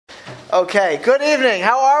Okay, good evening.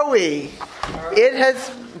 How are we? It has,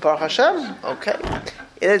 Baruch Hashem, okay.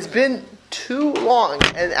 It has been too long,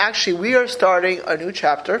 and actually we are starting a new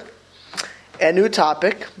chapter, a new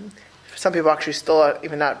topic. Some people actually still are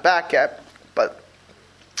even not back yet, but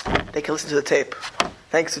they can listen to the tape.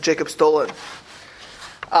 Thanks to Jacob Stolen.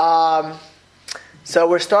 So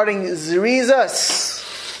we're starting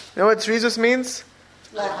Zrizas. You know what Zrizas means?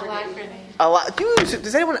 Alacrity.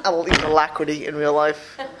 Does anyone use alacrity in real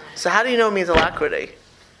life? So how do you know it means alacrity?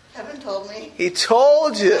 Kevin told me. He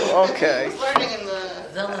told you. Okay. He's learning in the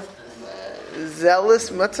Zealousness. Zealous.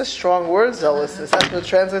 That's a strong word. Zealousness. That's what it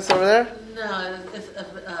translates over there. No, it's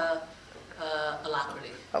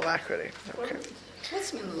alacrity. Alacrity. Okay.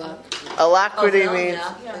 What's mean love? Alacrity means.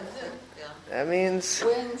 Yeah, that's it. Yeah. That means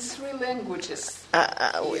We're in 3 languages.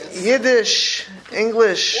 Yes. Yiddish,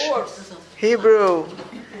 English, Or Hebrew.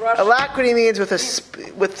 Russian. Alacrity means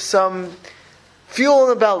with some fuel in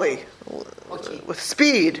the belly, with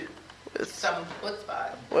speed. Some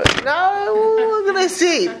chutzpah. No, we're going to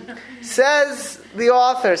see. Says the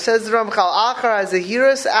author, says the Ramchal, Achar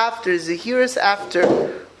Zahiris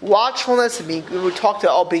after watchfulness. And we talked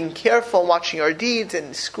about being careful, watching our deeds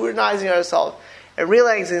and scrutinizing ourselves and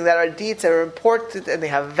realizing that our deeds are important and they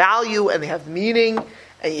have value and they have meaning.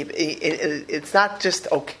 And it's not just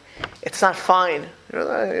okay. It's not fine.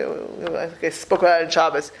 I spoke about it in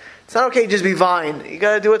Shabbos. It's not okay to just be fine. You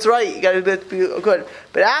got to do what's right. You got to be good.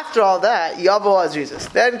 But after all that, Yavo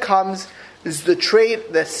Azrizas. Then comes the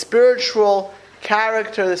trait, the spiritual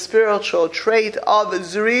character, the spiritual trait of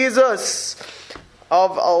Zrizas,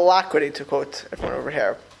 of alacrity, to quote everyone over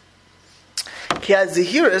here. Ki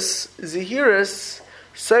Zahiris,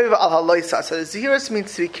 Soiv al Haloisa. So Zahiris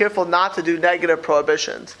means to be careful not to do negative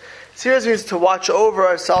prohibitions. Zahiris means to watch over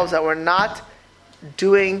ourselves that we're not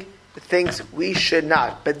doing the things we should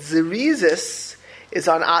not. But Zrizis is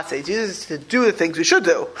on Aseh. Zrizis is to do the things we should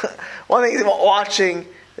do. One thing is watching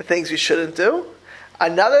the things we shouldn't do.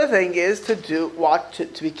 Another thing is to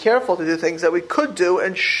be careful to do things that we could do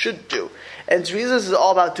and should do. And Zrizis is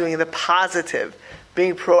all about doing the positive,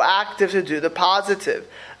 being proactive to do the positive.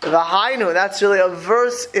 V'hainu, that's really a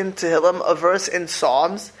verse in Tehillim, a verse in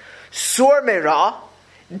Psalms. Sur me'ra,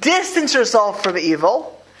 distance yourself from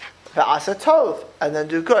evil. V'asa tov, and then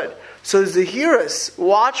do good. So Zahiris,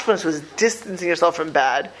 watchfulness, was distancing yourself from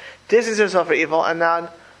bad, distancing yourself from evil, and then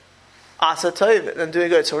asa tov, and doing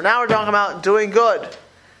good. So now we're talking about doing good,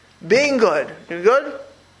 being good. You good?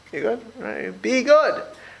 You good? Right. Be good.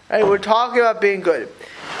 Right. We're talking about being good.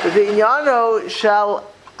 The inyano shall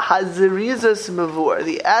hazirizas mavur.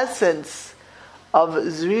 The essence of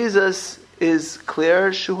Zrizas is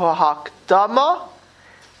clear. Shuha hakdama.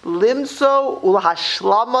 Limso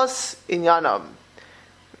ulhashlamas inyanam.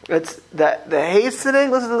 It's the hastening.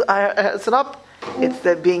 Listen up. It's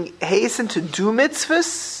that being hastened to do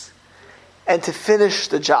mitzvahs and to finish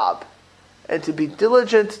the job, and to be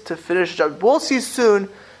diligent to finish the job. We'll see soon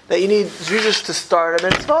that you need Jesus to start a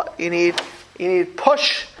mitzvah. You need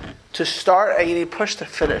push to start, and you need push to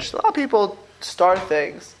finish. A lot of people start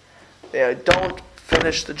things, they don't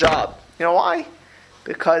finish the job. You know why?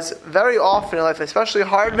 Because very often in life, especially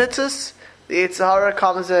hard mitzvahs, the Yetzer Hara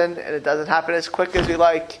comes in and it doesn't happen as quick as we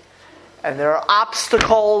like. And there are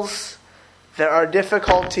obstacles, there are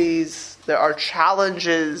difficulties, there are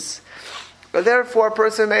challenges. But therefore, a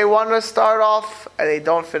person may want to start off and they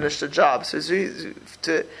don't finish the job. So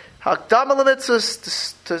to hakdama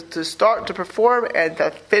l'mitzvahs, to start to perform and to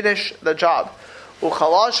finish the job.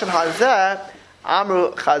 Uchalash and hazeh,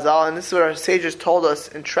 Amru Chazal, and this is what our sages told us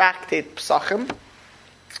in Tractate Psachim.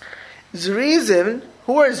 Zrizim,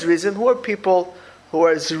 who are Zrizim? Who are people who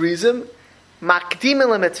are Zrizim? Makdim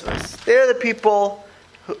l'mitzvahs. They're the people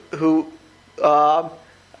who run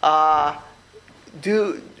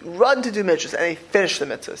to do mitzvahs and they finish the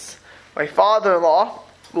mitzvahs. My father-in-law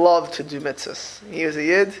loved to do mitzvahs. He was a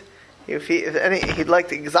yid. He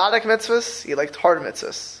liked exotic mitzvahs. He liked hard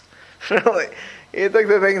mitzvahs. Really, he took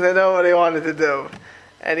the things that nobody wanted to do,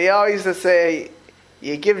 and he always used to say,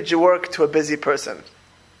 "You give your work to a busy person."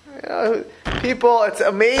 You know, people, it's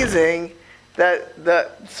amazing that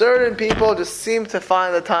certain people just seem to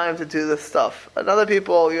find the time to do this stuff. And other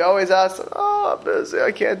people, you always ask them, "Oh, I'm busy.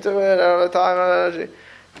 I can't do it. I don't have time. I don't have energy."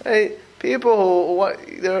 Hey, people who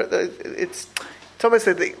it's almost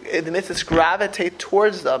like the mitzvahs gravitate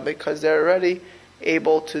towards them because they're already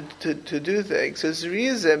able to do things. So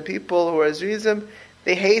Zrizim, people who are Zrizim,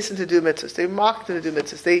 they hasten to do mitzvahs. They mock to do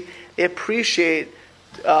mitzvahs. They appreciate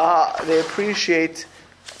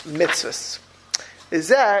mitzvahs. Is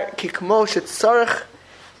there kikmo shetzarich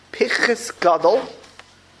pichis gadol?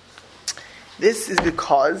 This is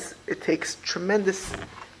because it takes tremendous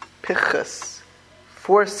pichas,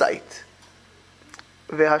 foresight,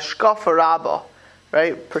 v'hashkafa rabba,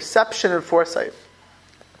 right? Perception and foresight.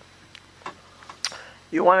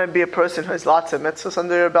 You want to be a person who has lots of mitzvahs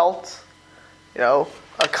under your belt,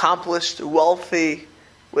 accomplished, wealthy,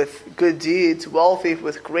 with good deeds, wealthy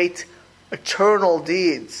with great eternal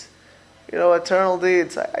deeds. Eternal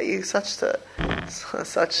deeds. Such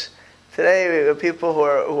today we have people who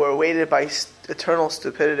are weighted by eternal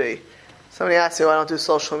stupidity. Somebody asked me why I don't do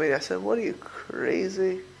social media. I said, "What are you,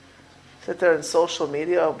 crazy? Sit there in social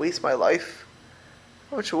media and waste my life?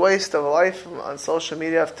 How much waste of life on social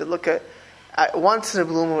media? I have to look at once in a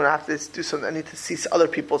blue moon. I have to do something. I need to see other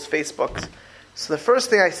people's Facebooks. So the first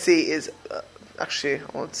thing I see is, actually, I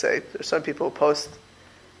won't say. There's some people who post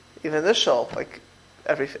even this show, like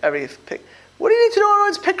every pic. What do you need to know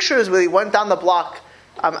everyone's pictures? When he went down the block,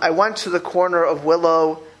 I went to the corner of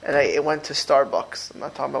Willow and I went to Starbucks. I'm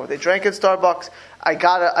not talking about what they drank at Starbucks. I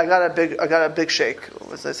got a big shake.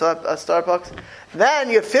 Was I still at Starbucks? Then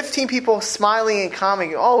you have 15 people smiling and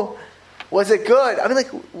commenting. Oh, was it good? I mean,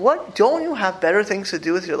 what? Don't you have better things to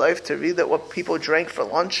do with your life to read that what people drank for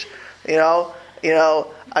lunch? I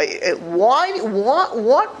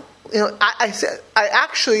said, I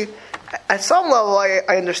actually, at some level,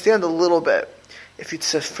 I understand a little bit. If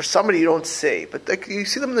it's for somebody you don't see, but you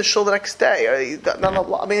see them in the show the next day,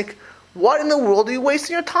 what in the world are you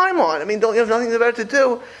wasting your time on? I mean, don't you have nothing better to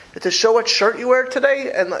do to show what shirt you wear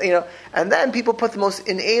today? And then people put the most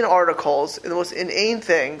inane articles and the most inane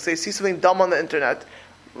things. They see something dumb on the internet,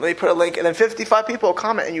 they put a link, and then 55 people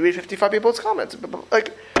comment, and you read 55 people's comments.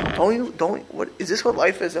 What is this? What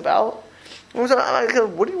life is about? What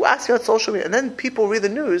are you asking on social media? And then people read the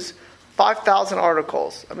news, 5,000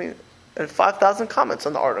 articles. And 5,000 comments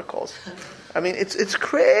on the articles. It's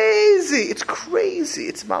crazy. It's crazy.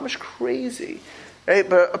 It's mamish crazy, right?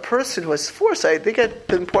 But a person who has foresight, they get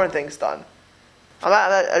the important things done.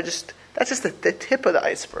 That's just the tip of the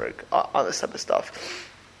iceberg on this type of stuff.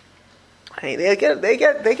 They get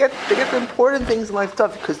the important things in life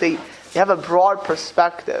done because they have a broad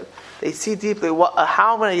perspective. They see deeply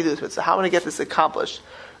how am I going to do this? How am I going to get this accomplished?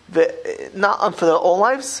 Not for their own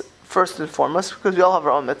lives first and foremost, because we all have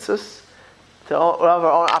our own mitzvahs. We all have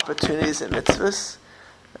our own opportunities and mitzvahs.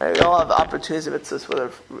 Right? We all have opportunities and mitzvahs, whether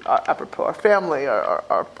apropos our family,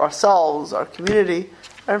 ourselves, our community,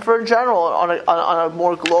 and for in general on a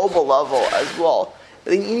more global level as well.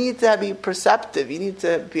 You need to be perceptive. You need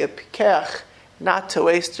to be a pikech, not to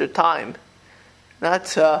waste your time, not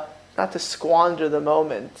to squander the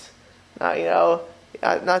moment.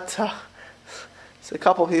 Not to. So a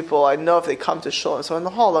couple of people I know if they come to shul, so in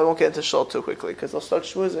the hall I won't get into shul too quickly because they'll start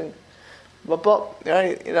schmoozing. But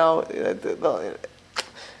right,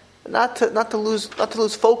 not to lose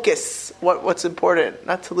focus. What's important?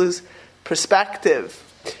 Not to lose perspective.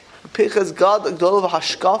 Pichas God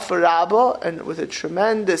hashkafa rabba, and with a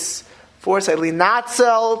tremendous foresight,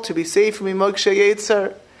 linatzel, to be safe from Moksha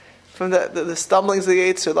Yetzer, from the stumblings of the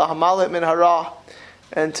Yetzer, the hamalit min hara,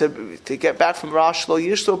 and to get back from Rash lo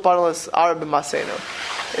yishlo parlas arab masenu.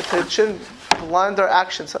 It shouldn't blind our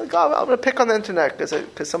actions. So, God, I'm going to pick on the internet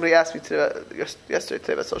because somebody asked me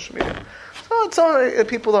yesterday about social media. So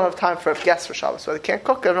people don't have time for guests for Shabbos, so they can't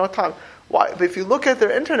cook. They have no time. Why? But if you look at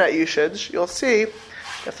their internet usage, you'll see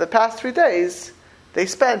that for the past 3 days they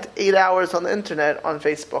spent 8 hours on the internet, on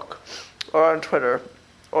Facebook, or on Twitter,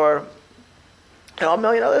 or a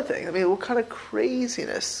million other things. What kind of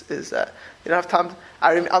craziness is that? You don't have time.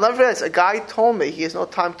 I'll never forget this. A guy told me he has no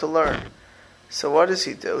time to learn. So what does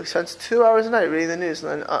he do? He spends 2 hours a night reading the news,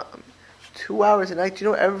 and then 2 hours a night. Do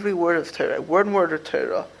you know every word of Torah? Word of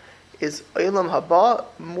Torah is Olam Haba,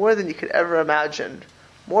 more than you could ever imagine.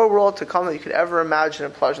 More world to come than you could ever imagine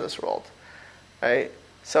and pleasure in this world. Right?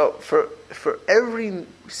 So for every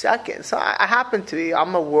second, so I happen to be,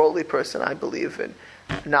 I'm a worldly person. I believe in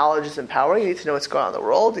knowledge is empowering. You need to know what's going on in the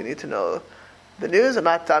world. You need to know the news.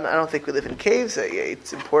 I don't think we live in caves.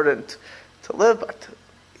 It's important to live, but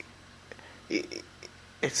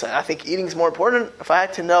I think eating's more important. If I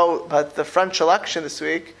had to know about the French election this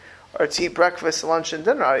week, or to eat breakfast, lunch, and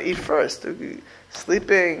dinner, I'd eat first.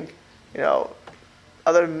 Sleeping,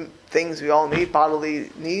 other things we all need, bodily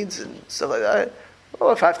needs and stuff like that.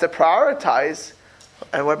 Well, if I have to prioritize,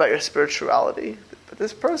 and what about your spirituality? But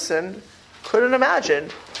this person couldn't imagine,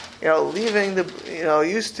 leaving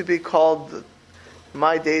used to be called, in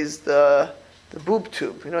my days, the boob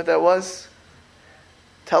tube. You know what that was?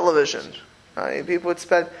 Television. People would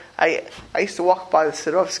spend. I used to walk by the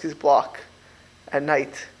Sirovsky's block at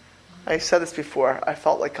night. I said this before. I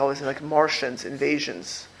felt like I was in Martians,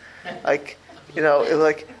 invasions. You know, it was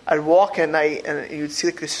like I'd walk at night and you'd see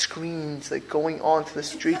like the screens like going onto the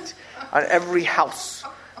street on every house.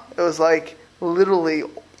 It was like literally,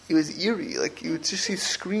 it was eerie. Like you would just see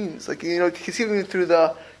screens. Like you could see them through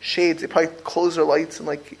the shades. They probably close their lights and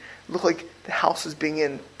like look like the house was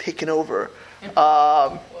being taken over. It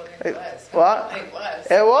was. What? It was.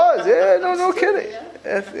 It was. Yeah, no kidding.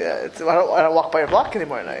 I don't walk by a block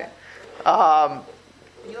anymore at night.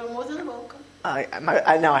 You're more than welcome. I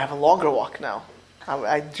now I have a longer walk now.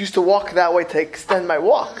 I used to walk that way to extend my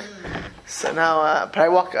walk. So now, but I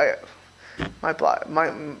walk.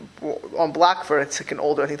 On Blackford, it's like an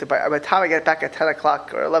older. I think by the time I get back at 10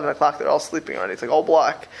 o'clock or 11 o'clock, they're all sleeping already. It's like all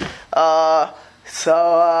black. So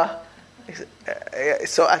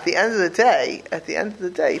at the end of the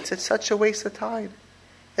day, it's such a waste of time.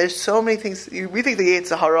 There's so many things. We think the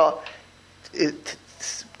Yetzer Hara it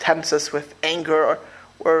tempts us with anger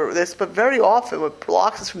or this, but very often what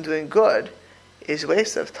blocks us from doing good is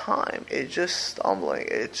waste of time. It's just stumbling.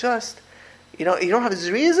 It's just, you don't have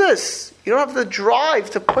zrizas. You don't have the drive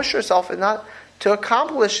to push yourself and not to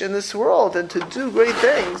accomplish in this world and to do great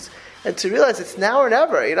things and to realize it's now or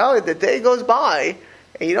never. The day goes by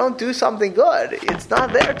and you don't do something good. It's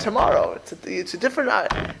not there tomorrow. It's a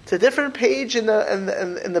different page in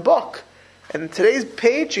the book. And today's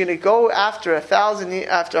page, you're going to go after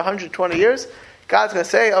 120 years. God's going to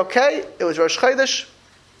say, okay, it was Rosh Chodesh.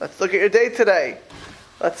 Let's look at your day today.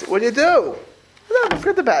 What do you do? No,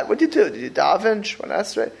 forget the bad. What do you do? Did you daven? Shemona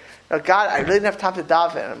Esrei? No, God, I really didn't have time to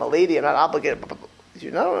daven. I'm a lady. I'm not obligated. Let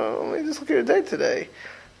me just look at your day today.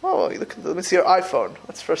 Oh, let me see your iPhone.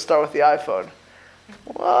 Let's first start with the iPhone.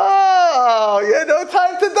 Whoa, you had no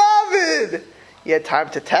time to daven. You had time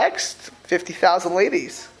to text 50,000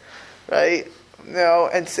 ladies, right?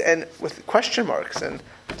 And with question marks, and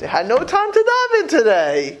they had no time to daven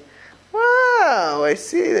today. Wow, I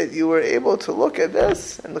see that you were able to look at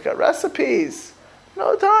this and look at recipes.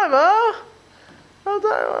 No time, huh? No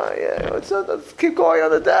time. Yeah, let's keep going on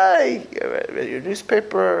the day. You read your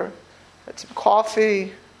newspaper, had some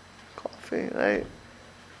coffee, right?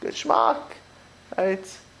 Good schmuck,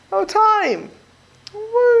 right? No time.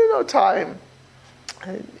 No time.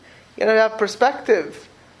 You don't have perspective.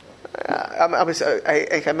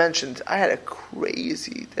 Like I mentioned, I had a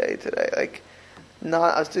crazy day today.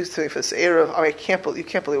 I was doing something for this era. You can't believe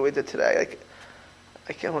what we did today.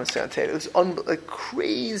 I can't want to say on tape. It was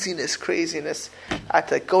craziness. I had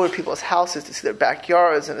to go to people's houses to see their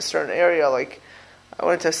backyards in a certain area. I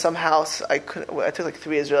went to some house. I took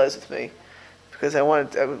 3 Israelis with me because I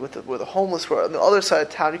wanted where the homeless were on the other side of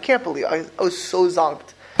town. You can't believe. I was so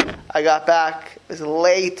zonked. I got back. It was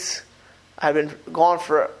late. I had been gone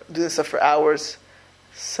for doing stuff for hours.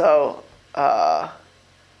 So, of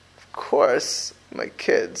course, my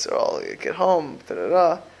kids are all get home.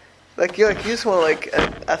 You just want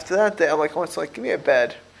after that day, I'm I want to give me a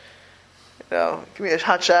bed, give me a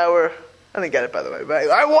hot shower. I didn't get it, by the way, but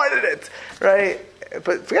I wanted it, right?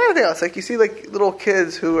 But forget everything else. You see little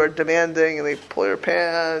kids who are demanding and they pull your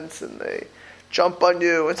pants and they jump on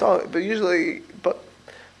you. It's all, but usually,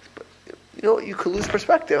 you could lose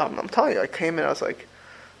perspective. I'm telling you, I came in, I was like,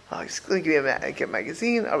 oh, just going to give me a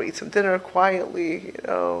magazine, I'll eat some dinner quietly,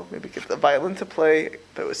 maybe get the violin to play.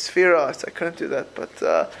 But it was Sphira, so I couldn't do that.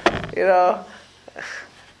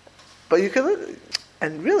 But you could,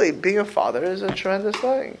 and really, being a father is a tremendous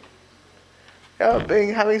thing.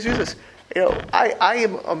 Having Jesus. I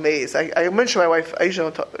am amazed. I mention my wife, I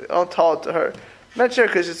usually don't tell it to her. I mention her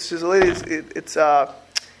because she's a lady,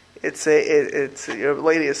 it's your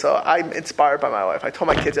lady, so I'm inspired by my wife. I told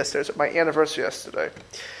my kids yesterday, it was my anniversary yesterday.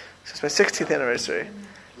 So it's my 16th anniversary.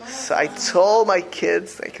 So I told my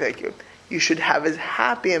kids, thank you, you should have as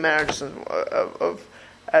happy a marriage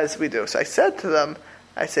as we do. So I said to them,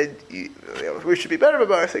 we should be better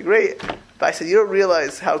about it. I said, great. But I said, you don't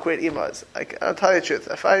realize how great Ima is. I'll tell you the truth.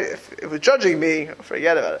 If it was judging me,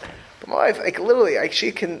 forget about it. But my wife, literally,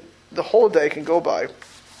 she can, the whole day can go by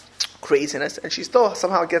craziness, and she still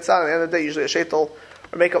somehow gets out at the end of the day, usually a shaitel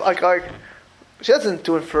or makeup. She doesn't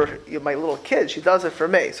do it for my little kids. She does it for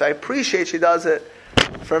me. So I appreciate she does it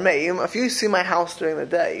for me. If you see my house during the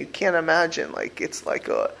day, you can't imagine. It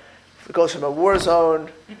goes from a war zone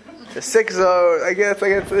to 6 zone. It's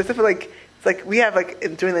different. It's we have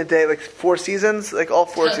during the day 4 seasons. All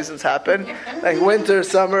 4 seasons happen. Winter,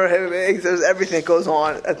 summer, there's everything that goes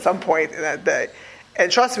on at some point in that day.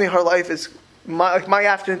 And trust me, her life is my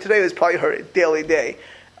afternoon today was probably her daily day.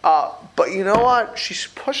 But you know what? She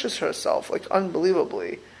pushes herself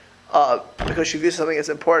unbelievably because she views something as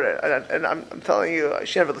important. And I'm telling you,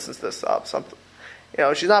 she never listens to this something.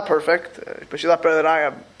 She's not perfect, but she's not better than I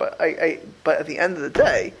am. But at the end of the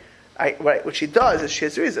day, What she does is she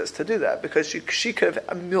has reasons to do that because she could have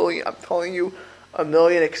I'm telling you, a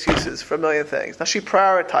million excuses for a million things. Now she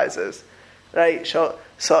prioritizes, right? So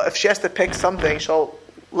if she has to pick something, she'll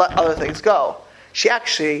let other things go. She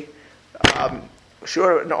actually, she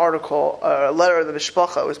wrote an article, a letter in the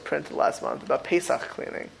Mishpacha was printed last month about Pesach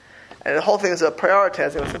cleaning. And the whole thing is about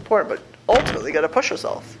prioritizing what's important, but ultimately you got to push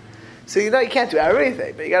yourself. So you can't do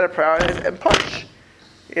everything, but you got to prioritize and push.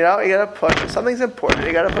 You got to push. If something's important,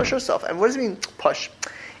 you got to push yourself. And what does it mean, push?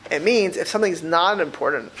 It means if something's not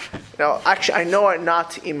important, actually I know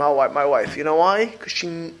not to email my wife. You know why? Because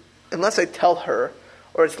unless I tell her,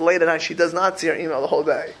 or it's late at night, she does not see her email the whole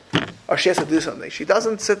day. Or she has to do something. She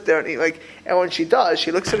doesn't sit there and and when she does,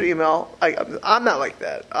 she looks at her email. I'm not like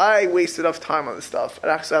that. I waste enough time on this stuff.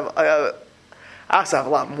 And I also have a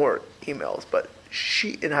lot more emails, but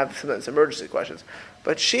and have sometimes emergency questions.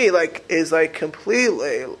 But she is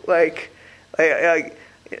completely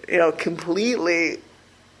completely.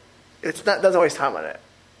 Doesn't waste time on it.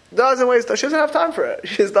 She doesn't have time for it.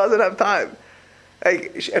 She just doesn't have time.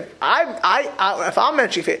 If I'm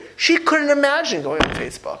mentioning Facebook, she couldn't imagine going on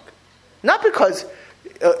Facebook. Not because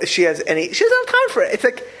she doesn't have time for it. It's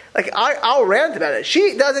I'll rant about it.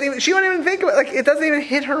 She won't even think about it. It doesn't even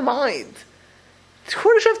hit her mind.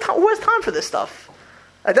 Who does she have time? Who has time for this stuff?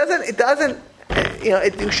 She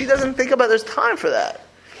doesn't think about there's time for that.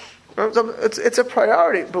 So it's a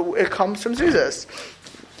priority, but it comes from Jesus.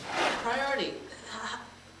 Priority.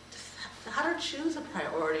 How to choose a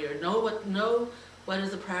priority or know what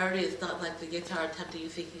is a priority? It's not like the guitar tempting you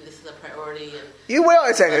thinking this is a priority. And wait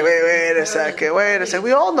a second.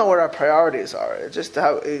 We all know what our priorities are. It's just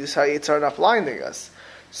how it's not blinding us.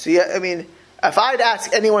 So if I'd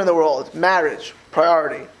ask anyone in the world, marriage,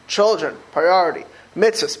 priority, children, priority,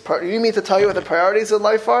 mitzvahs, you mean to tell you what the priorities in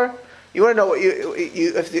life are? You want to know what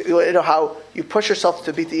if you want to know how you push yourself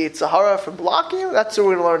to beat the Yetzer Hara from blocking you? That's what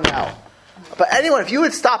we're going to learn now. But anyone, if you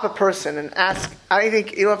would stop a person and ask, I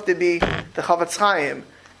think you don't have to be the Chavetz Chaim.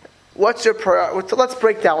 What's your priority? Let's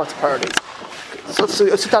break down what's priorities. So let's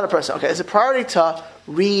sit down a person. Okay, it's a priority to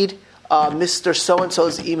read Mr.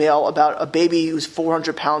 So-and-so's email about a baby who's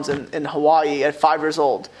 400 pounds in Hawaii at 5 years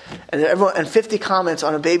old. And 50 comments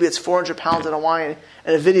on a baby that's 400 pounds in Hawaii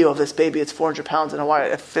and a video of this baby that's 400 pounds in Hawaii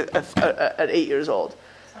at 8 years old.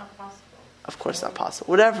 It's not possible. Of course it's not possible.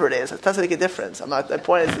 Whatever it is, it doesn't make a difference. The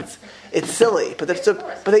point is it's silly. But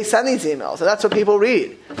they send these emails, and that's what people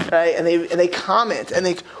read. Right? And they comment.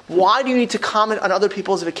 And why do you need to comment on other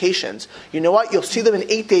people's vacations? You know what? You'll see them in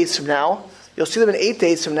 8 days from now.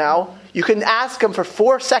 You can ask them for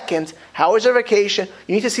 4 seconds, how was their vacation?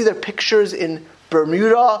 You need to see their pictures in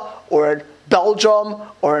Bermuda or in Belgium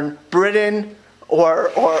or in Britain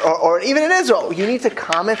or even in Israel. You need to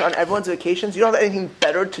comment on everyone's vacations. You don't have anything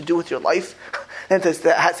better to do with your life than to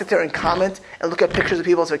sit there and comment and look at pictures of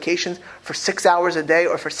people's vacations for 6 hours a day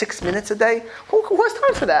or for 6 minutes a day. Who has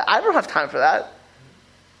time for that? I don't have time for that.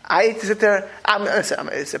 I hate to sit there. You have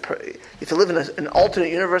to live in an alternate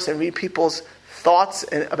universe and read people's thoughts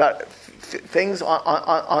about things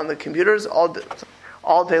on the computers all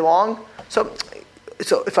day long. So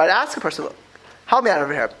if I'd ask a person, help me out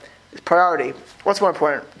over here. Priority. What's more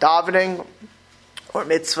important, davening or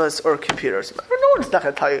mitzvahs or computers? No one's not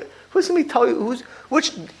going to tell you. Who's going to tell you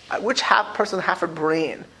which half a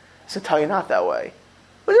brain is to tell you not that way?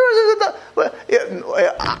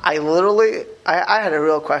 I had a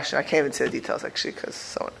real question. I can't even say the details actually because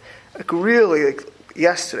someone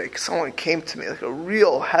yesterday someone came to me a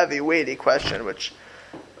real heavy weighty question,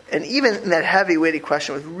 and even in that heavy weighty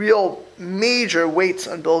question with real major weights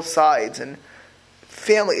on both sides and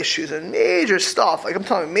family issues and major stuff. I'm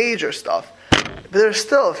telling you, major stuff. But there's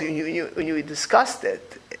still, when you discussed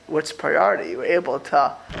it, what's priority? You were able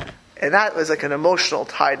to, and that was an emotional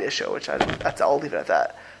tied issue, which I'll leave it at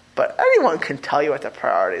that. But anyone can tell you what the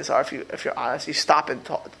priorities are if you're honest. You stop and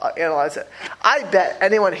analyze it. I bet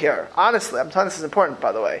anyone here, honestly, I'm telling you this is important,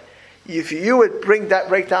 by the way. If you would break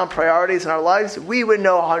down priorities in our lives, we would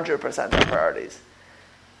know 100% the priorities.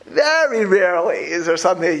 Very rarely is there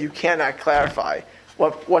something that you cannot clarify.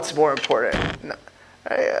 What's more important? No.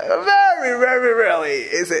 Very, very rarely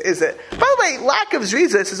is it. By the way, lack of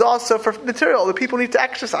zrizas is also for material. The people need to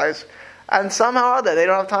exercise, and somehow or other they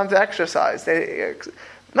don't have time to exercise. I'm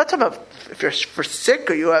not talking about if you're sick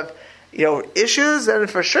or you have issues, then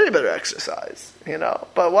for sure you better exercise.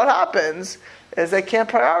 But what happens is they can't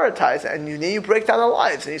prioritize it, and you break down their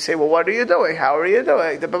lives, and you say, well, what are you doing? How are you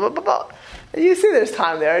doing? Blah, blah, blah, blah. And you see there's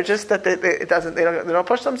time there. It's just that they don't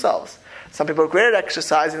push themselves. Some people are great at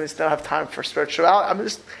exercising, they still have time for spirituality.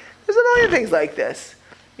 There's a million things like this.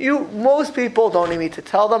 Most people don't even need to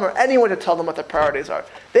tell them or anyone to tell them what their priorities are.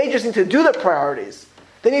 They just need to do the priorities.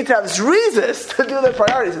 They need to have reasons to do their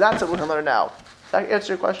priorities, and that's what we're going to learn now. Does that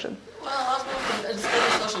answer your question? Well, I was wondering, instead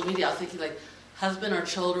of social media, I was thinking like husband or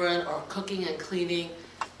children or cooking and cleaning.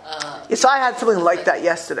 So I had something like that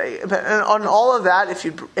yesterday. And on all of that,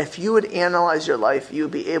 if you would analyze your life, you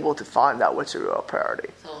would be able to find out what's your real priority.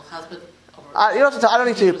 So husband over. You don't have to. I don't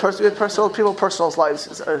need to. People's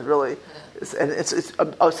lives are really, it's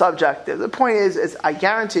subjective. The point is I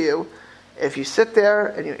guarantee you, if you sit there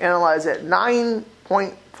and you analyze it,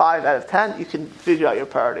 9.5 out of 10, you can figure out your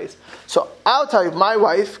priorities. So I'll tell you, my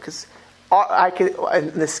wife, because I can,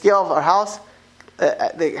 in the scale of our house,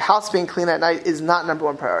 the house being clean at night is not number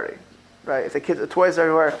one priority, right? If the toys are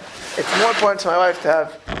everywhere, it's more important to my wife to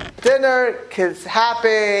have dinner, kids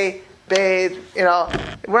happy, bathe.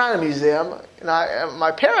 We're not in a museum.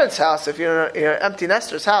 My parents' house, if you're in an empty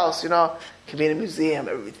nester's house, can be in a museum.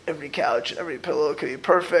 Every couch, every pillow can be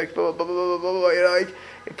perfect, blah blah blah blah blah blah.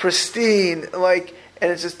 Like pristine,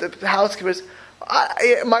 and it's just the housekeepers.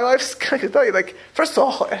 My wife's gonna tell you, first of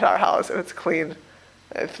all, in our house, and it's clean.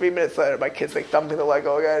 And 3 minutes later, my kid's dumping the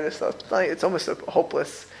Lego again. It's almost a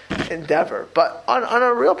hopeless endeavor. But on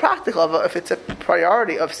a real practical level, if it's a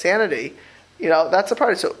priority of sanity, that's a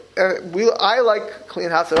priority. So I like clean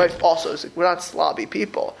house. My wife also is. We're not slobby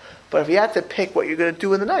people. But if you had to pick what you're going to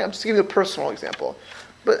do in the night, I'm just giving you a personal example.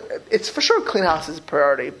 But it's for sure clean house is a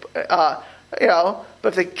priority. But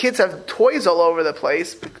if the kids have toys all over the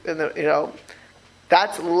place,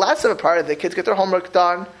 that's less of a priority. The kids get their homework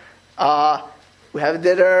done. We have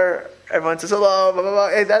dinner. Everyone says hello. Blah, blah, blah.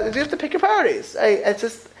 You have to pick your priorities. It's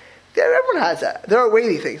just everyone has that. There are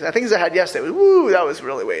weighty things. The things I had yesterday, that was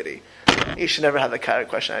really weighty. You should never have that kind of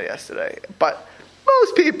question I had yesterday. But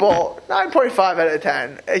most people, 9.5 out of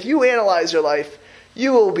 10. If you analyze your life,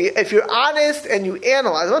 you will be. If you're honest and you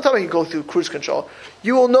analyze, I'm not talking you go through cruise control.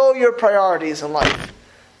 You will know your priorities in life.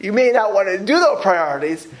 You may not want to do those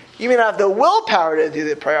priorities. You may not have the willpower to do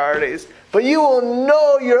the priorities. But you will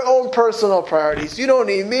know your own personal priorities. You don't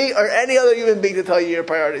need me or any other human being to tell you your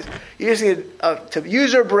priorities. You just need to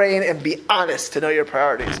use your brain and be honest to know your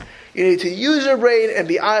priorities. You need to use your brain and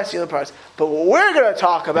be honest to know your priorities. But what we're going to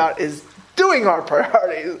talk about is doing our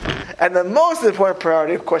priorities. And the most important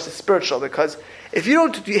priority, of course, is spiritual. Because if you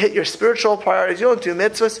don't hit your spiritual priorities, you don't do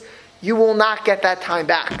mitzvahs, you will not get that time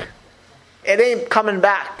back. It ain't coming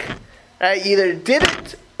back. Right? You either did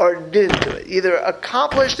it or didn't do it. Either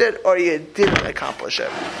accomplished it or you didn't accomplish it.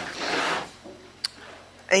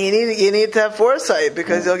 And you need to have foresight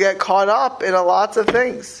because you'll get caught up in lots of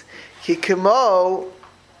things. Hikimo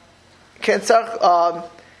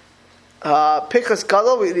pichas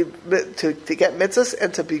gadol to get mitzvahs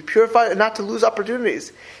and to be purified and not to lose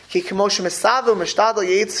opportunities. Hikimo shemesavu mishtadol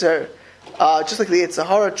yetzer, just like the Yetzer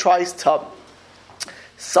Hara tries to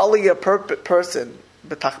sully a person.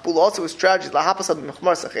 But Tachbul also was strategy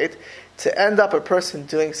to end up a person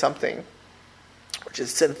doing something which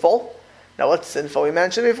is sinful. Now, what's sinful? We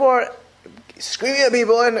mentioned before, screaming at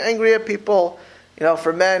people and angry at people.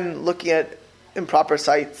 For men, looking at improper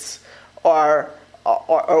sights or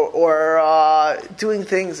doing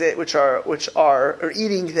things which are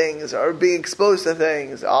eating things or being exposed to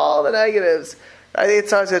things. All the negatives. Right?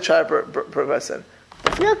 It's hard to try to prevent it.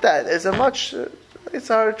 Forget that. There's a much. It's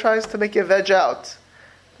hard. Tries to make you veg out.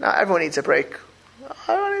 Now, everyone needs a break.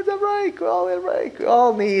 Everyone needs a break. We all need a break. We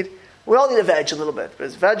all need a veg a little bit.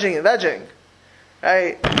 There's vegging and vegging.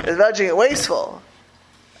 Right? There's vegging and wasteful.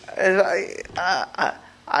 And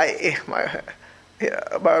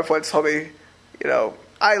my wife once told me,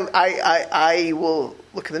 I will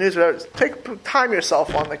look at the news, whatever. Time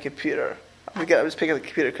yourself on the computer. I was picking up the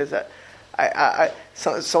computer because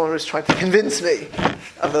someone was trying to convince me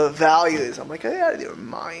of the values. I'm like, get out of your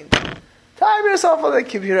mind. Time yourself on the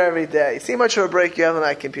computer every day. See how much of a break you have on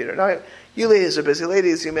that computer. Now, you ladies are busy.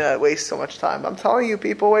 Ladies, you may not waste so much time. I'm telling you,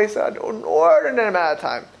 people waste an inordinate amount of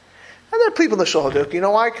time. And there are people in the Shulchan Aruch. You know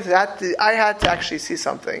why? Because I had to actually see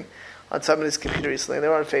something on somebody's computer recently. And they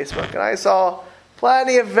were on Facebook. And I saw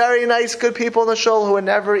plenty of very nice, good people in the Shul who would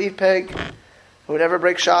never eat pig, who would never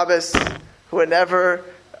break Shabbos, who would never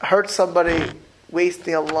hurt somebody,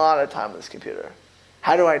 wasting a lot of time on this computer.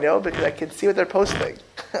 How do I know? Because I can see what they're posting.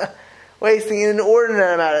 Wasting an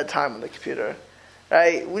inordinate amount of time on the computer,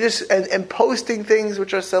 right? We just and posting things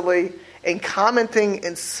which are silly, and commenting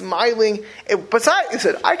and smiling. Besides,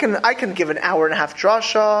 I can give an hour and a half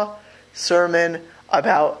drasha sermon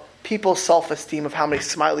about people's self-esteem of how many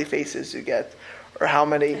smiley faces you get or how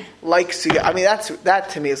many likes you get. I mean, that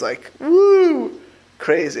to me is like woo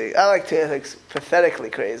crazy. I like to think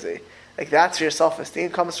pathetically crazy. Like that's where your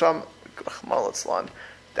self-esteem comes from.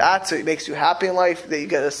 That's what makes you happy in life. That you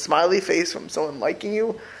get a smiley face from someone liking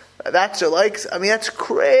you. That's your likes. I mean, that's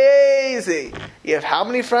crazy. You have how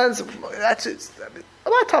many friends? That's it. I mean,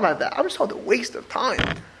 I'm not talking about that. I'm just talking about the waste of time.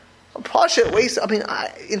 A partial waste. I mean,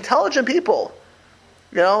 intelligent people,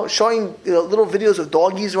 showing little videos of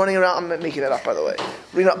doggies running around. I'm not making that up, by the way.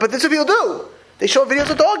 But this is what people do. They show videos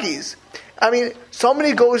of doggies. I mean,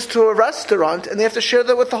 somebody goes to a restaurant and they have to share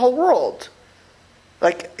that with the whole world.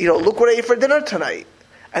 Like, look what I ate for dinner tonight.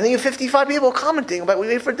 And then you have 55 people commenting about what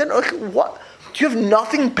you ate for dinner. Like, what? Do you have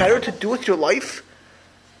nothing better to do with your life?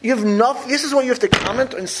 You have nothing. This is what you have to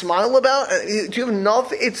comment and smile about. Do you have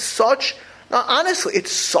nothing? Honestly,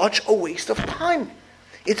 it's such a waste of time.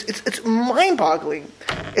 It's mind-boggling.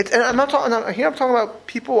 And I'm not talking. I'm talking about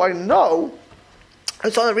people I know. I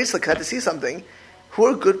saw that recently because I had to see something. Who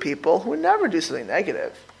are good people who would never do something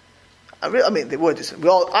negative. I mean, they would do something.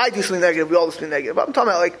 I do something negative. We all do something negative. But I'm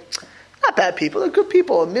talking about not bad people. They're good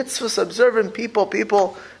people, mitzvahs observant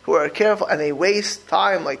people who are careful, and they waste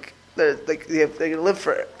time. They're gonna live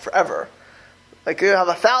forever. Like you have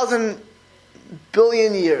 1,000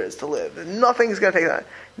 billion years to live, and nothing's gonna take that.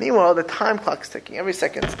 Meanwhile, the time clock's ticking. Every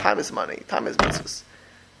second, time is money. Time is mitzvahs.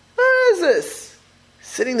 Where is this?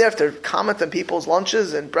 Sitting there after comment on people's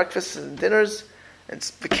lunches and breakfasts and dinners and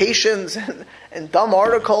vacations and dumb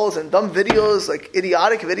articles and dumb videos, like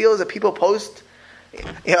idiotic videos that people post.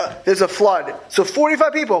 There's a flood. So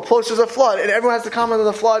 45 people post there's a flood, and everyone has to comment on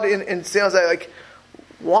the flood in San Jose. Like,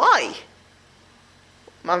 why?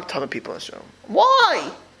 I'm telling people in this room. Why?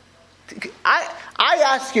 I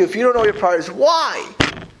ask you, if you don't know your priorities, why?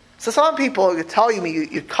 So some people can tell you,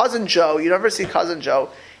 your cousin Joe, you never see cousin Joe.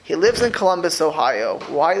 He lives in Columbus, Ohio.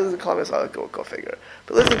 Why he lives in Columbus, Ohio? Go figure.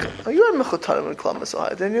 But you had Mechutanim in Columbus, Ohio,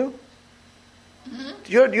 didn't you? Mm-hmm.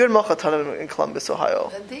 You had Mechutanim in Columbus, Ohio.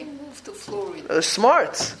 And they moved to Florida. They're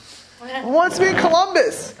smart. Who wants to be in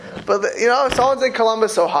Columbus? But someone's in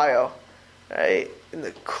Columbus, Ohio, right? In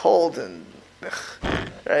the cold and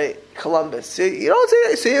right, Columbus. So you don't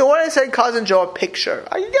say. So you want to send cousin Joe a picture?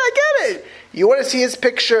 I get it. You want to see his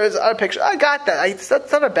pictures, a picture. I got that.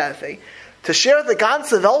 That's not a bad thing. To share with the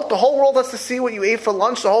ganze Welt, the whole world has to see what you ate for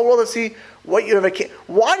lunch. The whole world has to see what your vacation.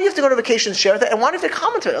 Why do you have to go to vacation and share that? And why do you have to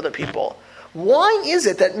comment on other people? Why is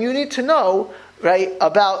it that you need to know, right,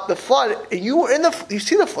 about the flood? You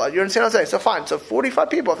see the flood. You're in San Jose, so fine. So 45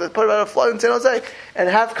 people have to put about a flood in San Jose and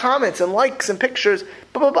have comments and likes and pictures.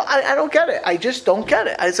 But I don't get it. I just don't get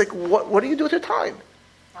it. It's like, what do you do with your time?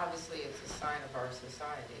 Obviously, it's a sign of our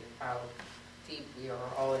society, how deep we are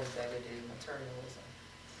all embedded in materialism.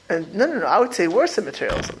 And no. I would say worse than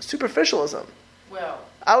materialism. Superficialism. Well,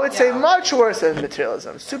 I would say much worse than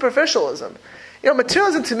materialism. Superficialism.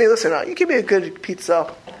 Materialism to me. Listen, you give me a good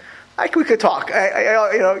pizza. We could talk.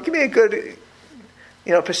 Give me a good,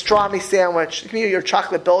 pastrami sandwich. Give me your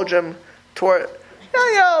chocolate Belgium tort.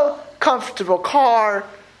 Comfortable car.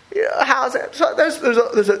 House. So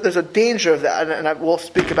there's a danger of that, and we'll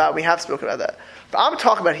speak about. We have spoken about that. But I'm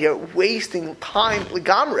talking about here wasting time.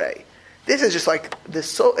 Ligamre. This is just like this.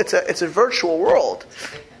 So it's a virtual world,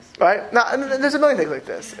 right? Now, and there's a million things like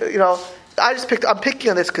this. I'm picking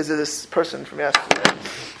on this because of this person from yesterday.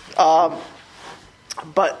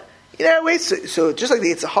 But so just like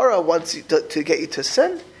the Yetzer Hara wants you to get you to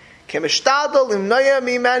sin, Kemishtadol Limnoya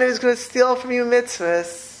Miman is going to steal from you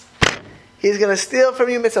mitzvahs. He's going to steal from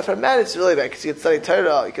you mitzvah. For man, it's really bad because you can study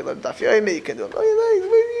Torah, you can learn Daf Yomi, you can do a million things.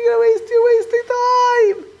 You're wasting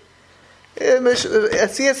time. You're going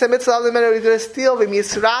to steal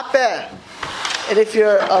v'misrape. And if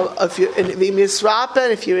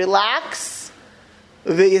you relax,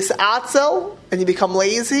 v'yisatzel, and you become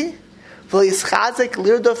lazy, v'yischazik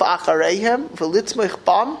lirdof achareihem, v'litzmich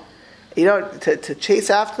bam, to chase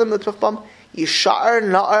after them, litzmich bam, yishar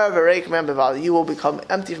na'ar v'reik man beval, you will become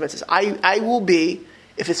empty from it. I will be,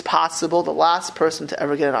 if it's possible, the last person to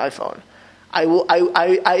ever get an iPhone. I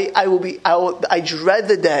dread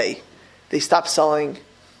the day they stop selling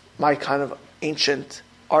my kind of ancient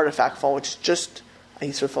artifact phone, which is just I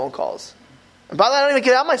use for phone calls. And by that, I don't even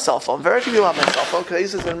get out my cell phone. Very few people have my cell phone because I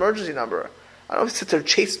use it as an emergency number. I don't sit there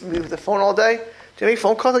chase me with the phone all day. Do you know how many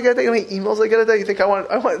phone calls I get a day? You know how many emails I get a day? You think I want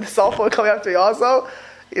the cell phone coming after me also?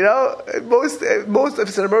 Most if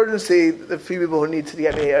it's an emergency, the few people who need to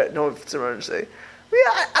get me know if it's an emergency.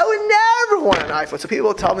 I would never want an iPhone. So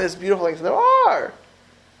people tell me this beautiful things, and there are.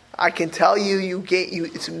 I can tell you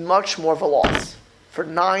it's much more of a loss for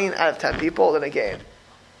 9 out of 10 people than a gain.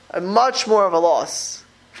 Much more of a loss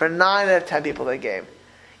for 9 out of 10 people than a gain.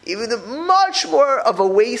 Even much more of a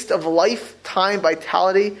waste of lifetime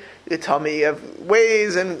vitality. You tell me you have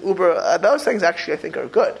Waze and Uber. Those things actually I think are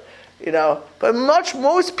good. But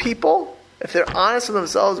most people if they're honest with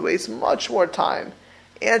themselves, waste much more time,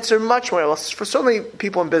 answer much more. Well, for certainly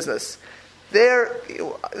people in business, they're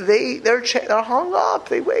hung up.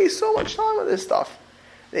 They waste so much time on this stuff.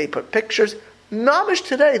 They put pictures. Namish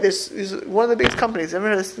today, this is one of the biggest companies. Ever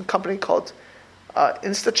heard of this company called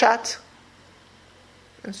InstaChat?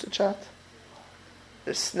 InstaChat.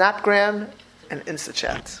 There's Snapgram and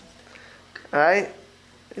InstaChat. All right,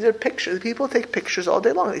 these are pictures. People take pictures all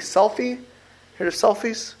day long. They selfie. Heard of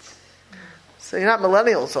selfies? So you're not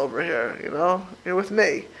millennials over here, You're with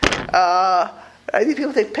me. I think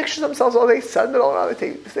people take pictures of themselves all day, send it all around.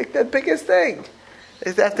 It's like the biggest thing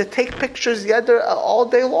is they have to take pictures together all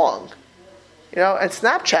day long. And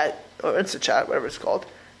Snapchat or InstaChat, whatever it's called,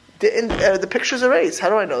 the picture's erased. How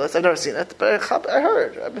do I know this? I've never seen it, but I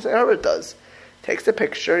heard it does. Takes the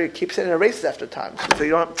picture, he keeps it and erases after time, so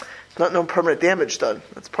you don't. No permanent damage done.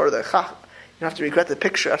 That's part of the. You don't have to regret the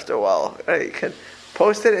picture after a while. Right? You can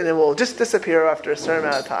post it and it will just disappear after a certain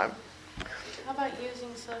amount of time. How about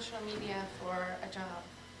using social media for a job?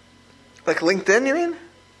 Like LinkedIn, you mean?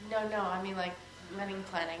 No, I mean like wedding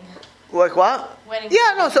planning. Like what? Wedding Yeah,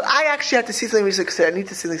 planning. no. So I actually had to see something recently. Say I need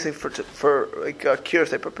to see something for like a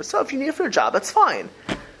curiosity purpose. So if you need it for a job, that's fine.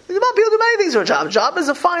 People do many things for a job. Job is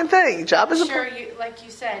a fine thing. Job is like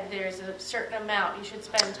you said, there's a certain amount you should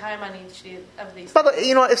spend time on each of these. But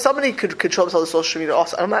if somebody could control themselves on social media,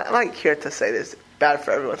 also, I'm not here to say this bad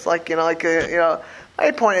for everyone. It's like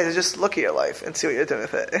my point is just look at your life and see what you're doing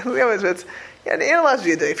with it. Analyze what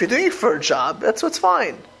you're doing. If you're doing it for a job, that's what's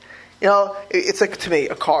fine. It's like to me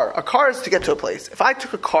a car. A car is to get to a place. If I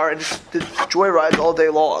took a car and just did joyrides all day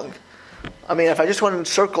long, if I just went in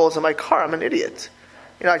circles in my car, I'm an idiot.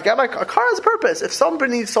 I got a car has a purpose. If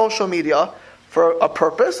somebody needs social media for a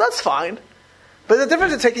purpose, that's fine. But the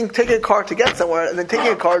difference is taking a car to get somewhere and then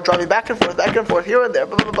taking a car, driving back and forth, here and there,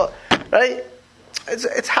 blah, blah, blah, right?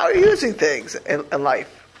 It's how you're using things in life.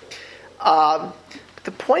 But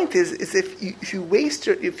the point is if you waste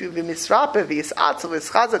your, if you misrape v'yisatzel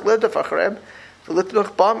v'yischazak livdaf acharem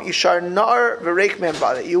v'litnuch bam yishar nar v'reik mem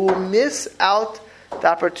b'adeh. You will miss out the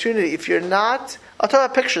opportunity if you're not. I'll talk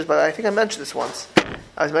about pictures, but I think I mentioned this once.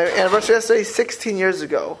 It was my anniversary yesterday, 16 years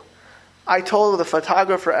ago. I told the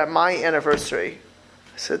photographer at my anniversary,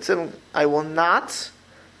 I said to him, I will not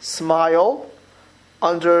smile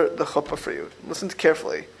under the chuppah for you. Listen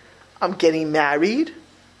carefully. I'm getting married.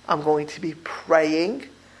 I'm going to be praying.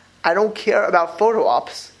 I don't care about photo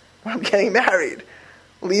ops when I'm getting married.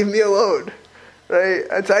 Leave me alone. Right?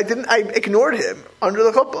 And so I ignored him under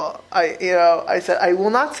the chuppah. I said, I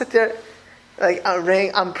will not sit there. Like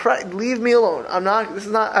leave me alone. I'm not. This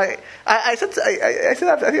is not. I said. I said.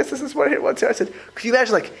 I think this is what I heard once here. I said, could you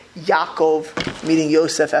imagine like Yaakov meeting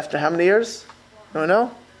Yosef after how many years? No,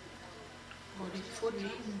 no. 40.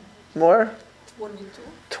 More. 22.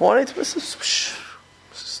 20. This is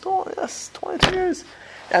still, yes, 22 years.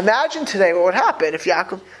 Now imagine today what would happen if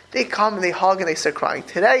Yaakov, they come and they hug and they start crying.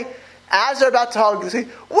 Today, as they're about to hug, they say,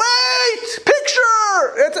 "Wait, picture!"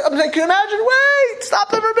 I'm like, can you imagine? Wait, stop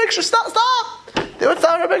them for a picture. Stop. They would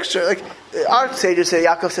stop for a picture. Like our sages say,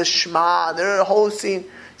 Yaakov says Shema. They're in a whole scene.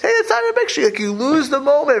 Say it's not a picture. Like you lose the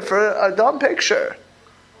moment for a dumb picture.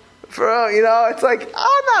 It's like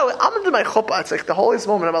I'm into my chuppah. It's like the holiest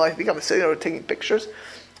moment of my life. I think I'm sitting there taking pictures.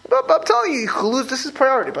 But I'm telling you, you lose. This is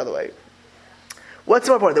priority, by the way. What's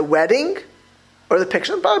more important, the wedding or the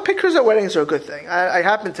picture? But pictures at weddings are a good thing. I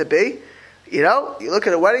happen to be. You look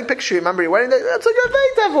at a wedding picture, you remember your wedding day, that's a good thing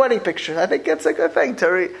to have a wedding picture. I think it's a good thing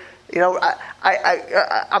to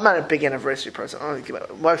I'm not a big anniversary person. I don't think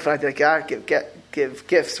my wife and I give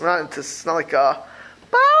gifts. It's not like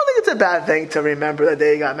but I don't think it's a bad thing to remember the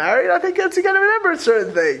day you got married. I think it's you got to remember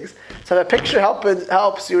certain things. So if a picture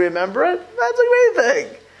helps you remember it, that's a great thing.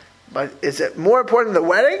 But is it more important than the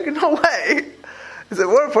wedding? No way. Is it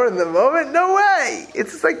more important than the moment? No way.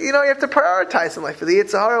 It's just like, you have to prioritize in life. The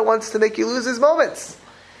Yetzer Hara wants to make you lose his moments.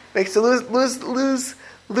 Makes you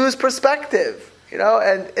lose perspective,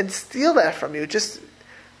 and steal that from you. Just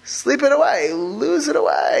sleep it away. Lose it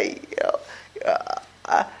away.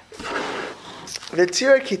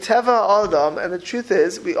 V'tzira kiteva adam, and the truth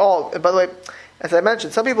is, we all, and by the way, as I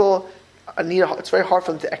mentioned, some people it's very hard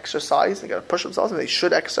for them to exercise. They got to push themselves, and they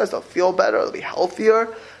should exercise. They'll feel better. They'll be healthier.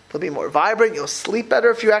 They'll be more vibrant. You'll sleep better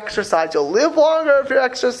if you exercise. You'll live longer if you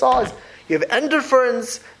exercise. You have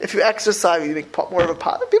endorphins if you exercise. You make more of a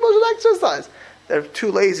pot. People should exercise. They're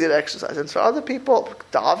too lazy to exercise. And for other people,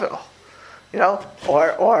 daven,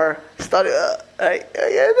 or study.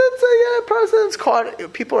 Person's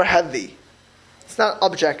caught. People are heavy. It's not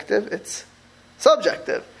objective. It's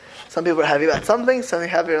subjective. Some people are heavy about something. Some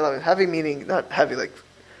heavy about heavy meaning not heavy like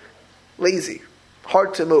lazy,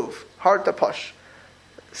 hard to move, hard to push,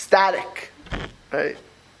 static, right?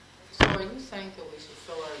 So are you saying that we should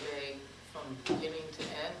fill our day from beginning to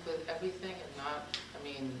end with everything and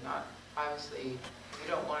not obviously, you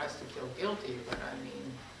don't want us to feel guilty, but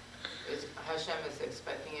Hashem is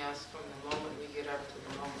expecting us from the moment we get up to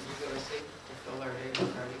the moment we go to sleep to fill our day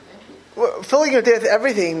with everything? Well, filling your day with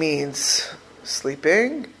everything means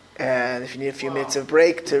sleeping, and if you need a few minutes of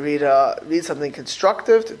break to read something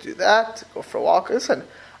constructive, to do that, to go for a walk. Listen,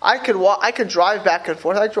 I can drive back and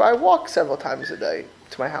forth. I walk several times a day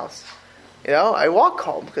to my house. I walk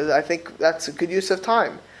home because I think that's a good use of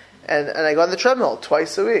time. And I go on the treadmill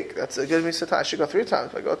twice a week. That's a good use of time. I should go 3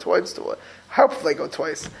 times, but I go twice. Hopefully I go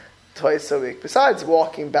twice a week. Besides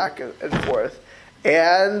walking back and forth.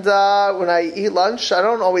 And when I eat lunch, I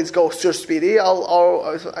don't always go super speedy.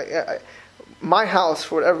 My house,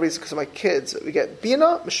 for whatever reason, because of my kids, we get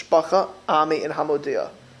Bina, Mishpacha, Ami, and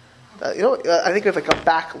Hamodia. I think we have like a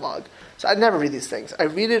backlog. So I never read these things. I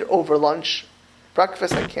read it over lunch.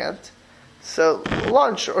 Breakfast, I can't. So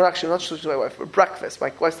lunch, or actually lunch with my wife, but breakfast,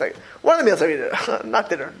 my wife's like, one of the meals I read it, not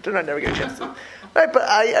dinner. Dinner I never get a chance to. Right, but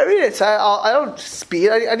I read it, so I don't speed.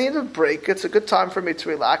 I need a break. It's a good time for me to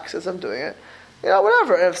relax as I'm doing it.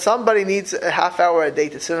 Whatever. If somebody needs a half hour a day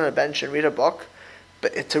to sit on a bench and read a book,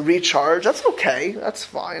 but to recharge, that's okay. That's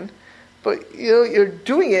fine. But you're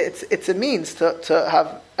doing it. It's a means to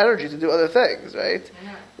have energy to do other things, right?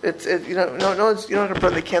 Yeah. No one's, you're not going to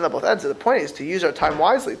burn the candle at both ends. The point is to use our time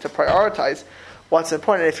wisely, to prioritize what's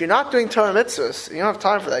important. And if you're not doing Torah mitzvahs, you don't have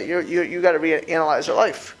time for that. You got to reanalyze your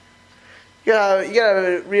life. You got to have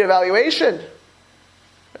a reevaluation.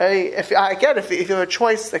 Right? If you have a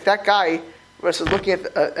choice, like that guy versus looking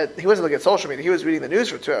at he wasn't looking at social media. He was reading the news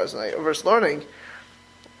for 2 hours a night versus learning.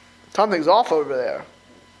 Something's off over there.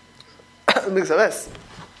 Looks like this.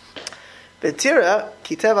 B'tira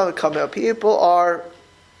kitev al-kamel. People are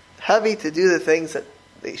heavy to do the things that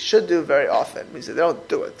they should do very often. It means that they don't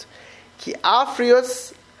do it. Ki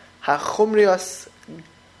afrios hachumrios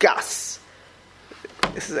gas.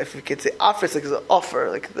 This is, if you could say, afris, like the offer,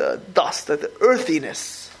 like the dust, like the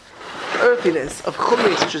earthiness of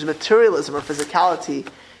chumris, which is materialism or physicality,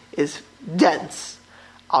 is dense.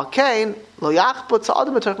 Al kain lo yachbut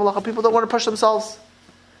sa'adim b'torach malacha. People don't want to push themselves.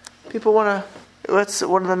 People want to. What's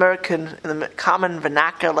one of the American, in the common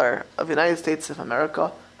vernacular of the United States of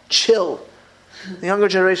America? Chill. The younger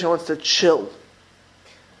generation wants to chill.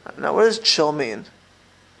 Now, what does chill mean?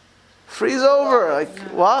 Freeze over. Like,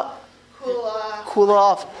 what? Cool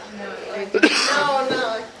off. No.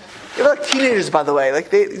 You're like teenagers, by the way.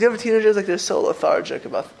 Like, you have teenagers, like, they're so lethargic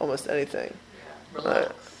about almost anything.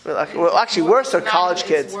 Well, actually, worse are college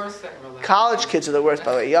kids. College kids are the worst,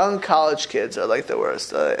 by the way. Young college kids are like the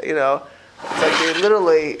worst. It's like they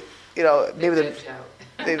literally, maybe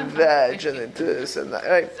they veg and they do this and that,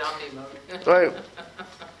 right? Zombie mode. Right.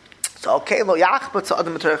 So people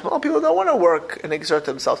don't want to work and exert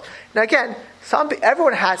themselves. Now again,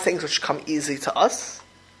 everyone has things which come easy to us,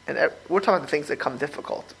 and we're talking about the things that come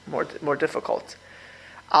difficult, more difficult.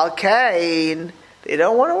 Al-Kain, they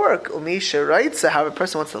don't want to work. Umisha writes, how a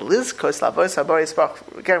person wants to lizkos lavos habaris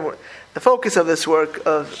barach. Again, the focus of this work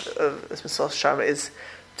of this Masal Sharma is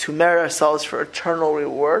to merit ourselves for eternal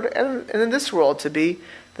reward, and in this world to be,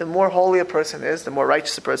 the more holy a person is, the more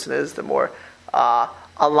righteous a person is, the more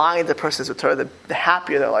aligned the person is with Torah, the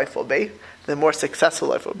happier their life will be, the more successful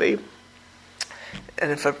life will be.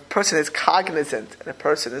 And if a person is cognizant, and a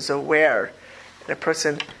person is aware, and a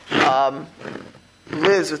person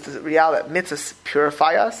lives with the reality that mitzvahs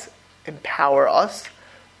purify us, empower us,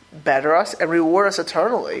 better us, and reward us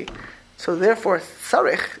eternally. So therefore,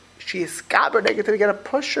 tzarich, she is skaber negative. You got to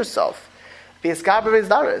push yourself. Be a skaber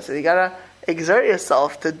v'izdaris. You got to exert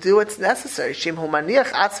yourself to do what's necessary. Shim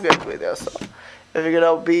humaniach atzvi. If you're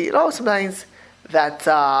going to be, sometimes that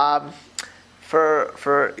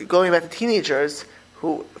for going back to teenagers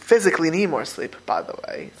who physically need more sleep. By the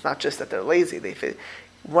way, it's not just that they're lazy.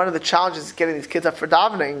 One of the challenges is getting these kids up for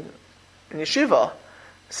davening in yeshiva.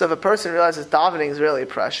 So if a person realizes davening is really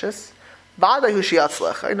precious, I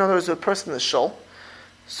know there was a person in the shul,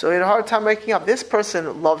 so he had a hard time waking up. This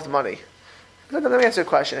person loved money. Let me ask you a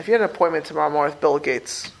question. If you had an appointment tomorrow morning with Bill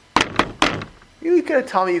Gates, you could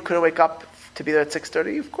tell me you couldn't wake up to be there at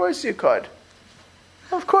 6:30? Of course you could.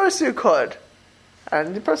 Of course you could.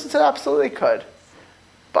 And the person said absolutely could.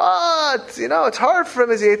 But, it's hard for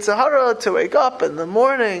him as Yetzer Hara to wake up in the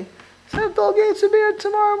morning. He said Bill Gates will be here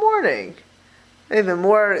tomorrow morning. And the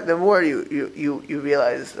more you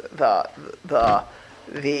realize the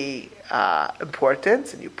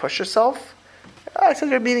importance, and you push yourself. I said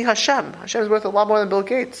you're meeting Hashem. Hashem is worth a lot more than Bill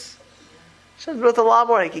Gates. Hashem's built a lot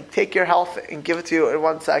more. He can take your health and give it to you in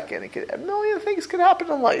 1 second. A million things can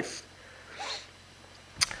happen in life.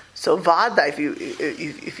 So vada, if you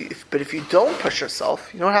don't push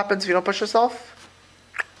yourself, you know what happens if you don't push yourself?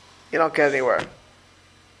 You don't get anywhere.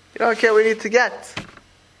 You don't get where you need to get.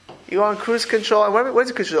 You on cruise control. And what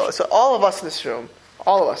is cruise control? So all of us in this room,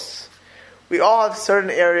 all of us, we all have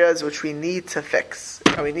certain areas which we need to fix.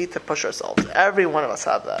 And we need to push ourselves. Every one of us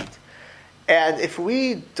have that. And if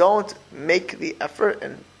we don't make the effort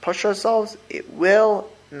and push ourselves, it will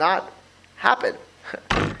not happen.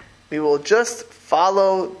 We will just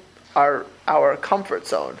follow our comfort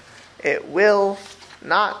zone. It will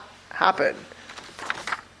not happen.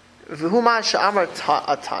 This is what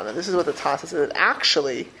the Tana says. That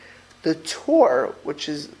actually, the Torah, which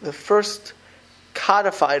is the first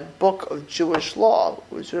codified book of Jewish law,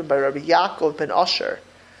 was written by Rabbi Yaakov ben Asher,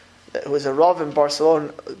 who was a Rav in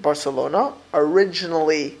Barcelona,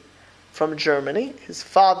 originally from Germany. His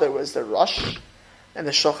father was the Rosh, and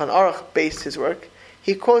the Shulchan Aruch based his work.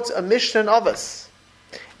 He quotes a Mishnah in Avos.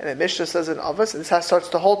 And the Mishnah says in Avos, and this is how starts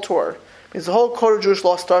the whole Torah. It means the whole code of Jewish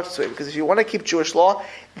law starts with it. Because if you want to keep Jewish law,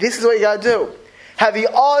 this is what you got to do. Have the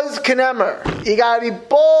oz kenemer. You got to be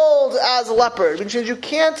bold as a leopard. Which means you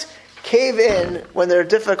can't cave in when there are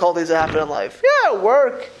difficulties that happen in life. Yeah,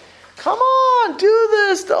 work. Come on, do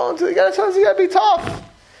this. Don't do it. You got to be tough.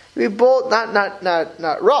 Be bold,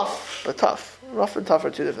 not rough, but tough. Rough and tough are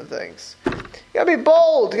two different things. You got to be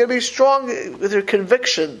bold. You got to be strong with your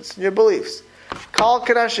convictions and your beliefs. Kal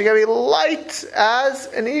Kadesh, you got to be light as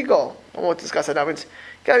an eagle. I won't discuss that now. You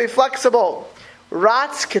got to be flexible.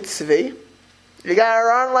 Ratz kitzvi, you got to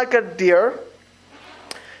run like a deer.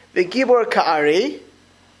 V'gibor ka'ari,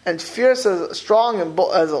 and fierce as strong and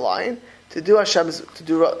bold as a lion. To do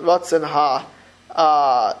Ratzon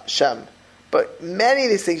Hashem. But many of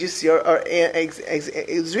these things you see are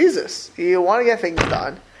exegesis. You want to get things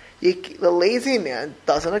done. The lazy man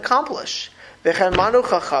doesn't accomplish. V'chenmanu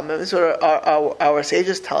chachamim, this is what our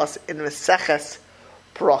sages tell us in Meseches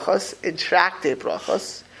Brachos, in Tractate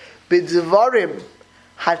Brachos, b'dvarim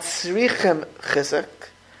hatzrichem chizuk,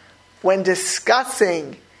 when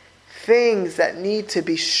discussing things that need to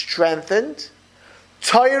be strengthened,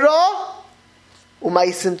 Torah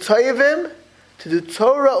u'maisim toivim, to do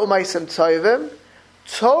Torah u'maisim toivim,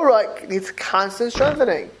 Torah needs constant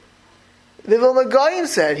strengthening. The Vilna Gaon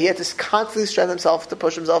said he had to constantly strengthen himself to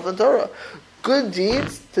push himself in Torah. Good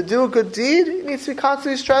deeds, to do a good deed, it needs to be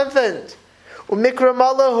constantly strengthened. Umikra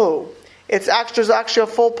malahu, there's actually a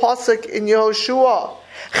full pasuk in Yehoshua.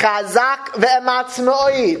 Chazak ve'ematz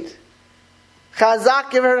me'oid.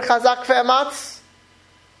 Chazak, you ever heard of chazak ve'ematz?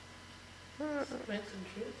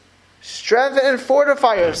 Strengthen and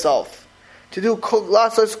fortify yourself. To do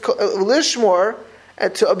lishmor,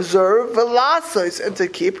 and to observe, velasos, and to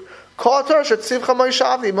keep.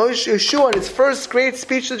 Yeshua, in his first great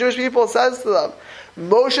speech to the Jewish people, says to them,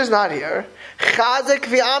 Moshe is not here. Chazak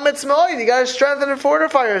v'ametz moed. You got to strengthen and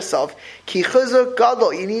fortify yourself. Ki chuzuk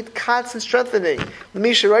gadol. You need constant strengthening.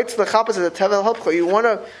 Misha writes to the Chapas of the Tevel Helpcha. You want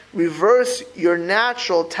to reverse your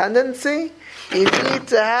natural tendency. You need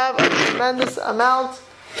to have a tremendous amount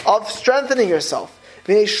of strengthening yourself.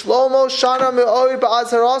 Shlomo shana me'oid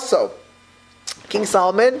ba'azharaso. King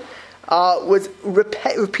Solomon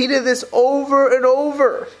repeated this over and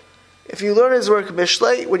over. If you learn his work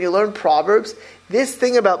Mishlei, when you learn Proverbs, this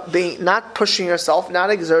thing about not pushing yourself, not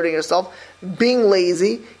exerting yourself, being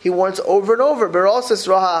lazy, he warns over and over. But also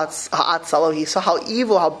he saw how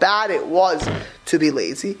evil, how bad it was to be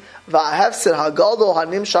lazy. And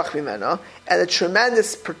the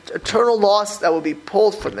tremendous eternal loss that will be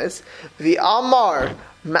pulled from this. The Amar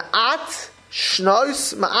Ma'at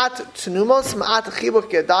Shnois Ma'at Tnumos Ma'at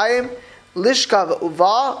Chibuk Yadayim Lishkav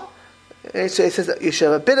Uva. So it says that you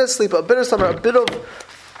should have a bit of sleep, a bit of slumber, a bit of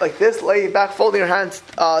like this, lay back, folding your hands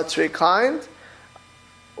to recline.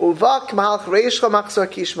 Uva K'malch Reishcha Machzor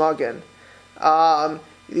Kishmagen.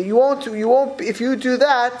 You won't. If you do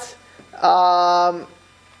that.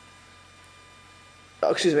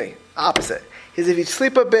 Opposite. Because if you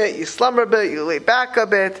sleep a bit, you slumber a bit, you lay back a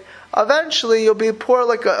bit, eventually you'll be poor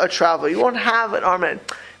like a traveler. You won't have an arm in.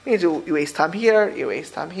 It means you waste time here, you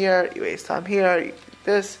waste time here, you waste time here,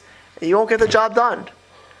 this, and you won't get the job done.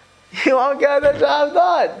 You won't get the job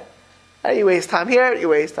done. And you waste time here, you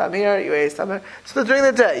waste time here, you waste time here. So during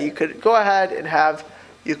the day, you could go ahead and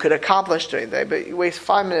you could accomplish during the day, but you waste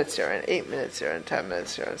 5 minutes here, and 8 minutes here, and 10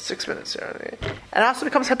 minutes here, and 6 minutes here. And it also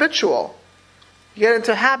becomes habitual. You get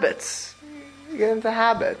into habits.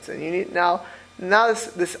 And you need now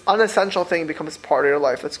this unessential thing becomes part of your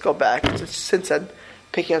life. Let's go back to since then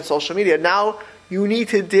picking on social media. Now You need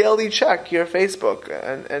to daily check your Facebook.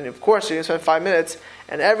 And of course, you're going to spend 5 minutes.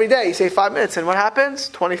 And every day you say 5 minutes. And what happens?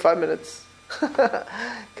 25 minutes. Because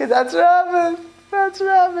that's rabbit. That's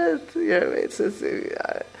rabbit. You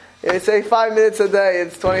say 5 minutes a day.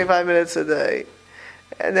 It's 25 minutes a day.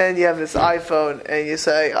 And then you have this iPhone, and you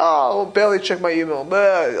say, I'll barely check my email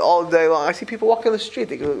all day long. I see people walking the street.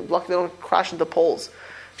 They're lucky they don't crash into poles.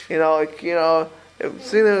 Seeing them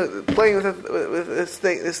playing with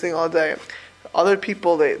this thing all day. Other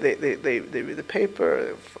people, they read the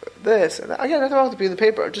paper, this, and that. Again, nothing wrong with being in the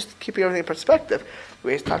paper. Just keeping everything in perspective. You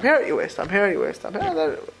waste time here, you waste time here, you waste time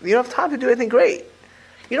here. You don't have time to do anything great.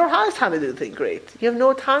 You don't have time to do anything great. You have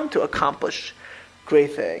no time to accomplish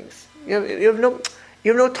great things. You have no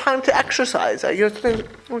time to exercise. You have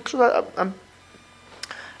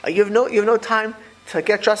no time to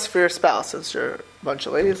get dressed for your spouse, since you're a bunch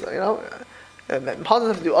of ladies. And husbands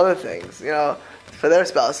have to do other things. For their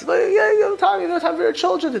spouses, but you have time. You have time for your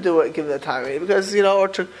children to do it. Give them the time, because or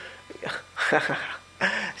to.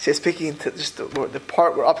 So speaking to just the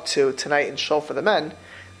part we're up to tonight in Shul for the men,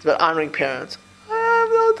 it's about honoring parents. I have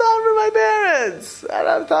no time for my parents. I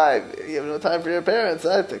don't have time. You have no time for your parents,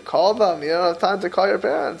 right? To call them. You don't have time to call your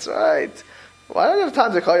parents, right? Why don't you have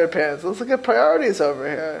time to call your parents? Let's look at priorities over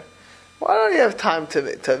here. Why don't you have time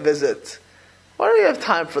to visit? Why don't you have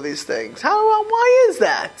time for these things? Why is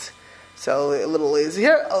that? So a little lazy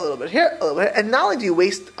here, a little bit here, a little bit here. And not only do you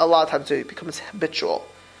waste a lot of time, so it becomes habitual.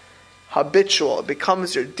 It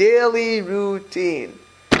becomes your daily routine.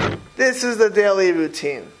 This is the daily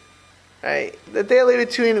routine. Right? The daily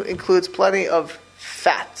routine includes plenty of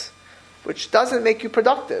fat, which doesn't make you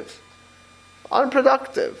productive.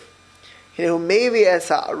 Unproductive. Maybe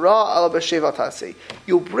as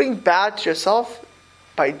you'll bring bad to yourself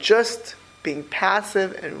by just being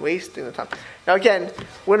passive and wasting the time. Now again,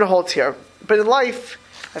 we're going to hold here. But in life,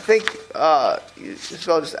 I think,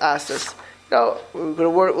 Yisrael just asked this.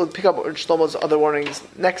 We'll pick up Shlomo's other warnings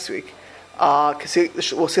next week. Because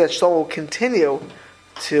we'll see that Shlomo will continue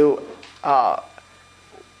to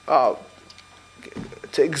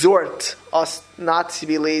exhort us not to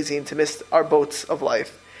be lazy and to miss our boats of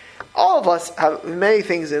life. All of us have many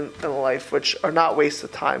things in life which are not waste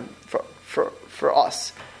of time for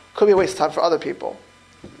us. Could be a waste of time for other people.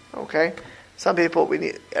 Okay? Some people,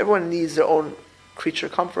 everyone needs their own creature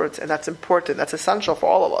comforts, and that's important. That's essential for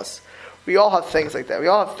all of us. We all have things like that. We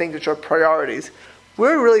all have things which are priorities.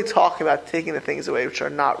 We're really talking about taking the things away which are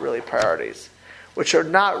not really priorities, which are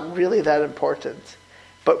not really that important.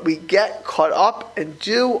 But we get caught up and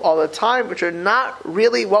do all the time, which are not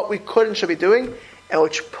really what we could and should be doing, and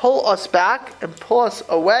which pull us back and pull us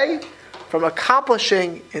away from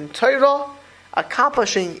accomplishing in Torah,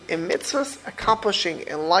 accomplishing in mitzvahs, accomplishing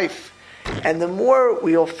in life. And the more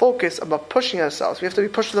we will focus about pushing ourselves, we have to be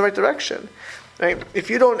pushed in the right direction. Right? If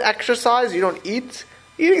you don't exercise, you don't eat,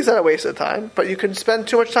 eating is not a waste of time, but you can spend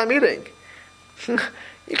too much time eating.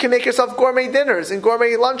 You can make yourself gourmet dinners and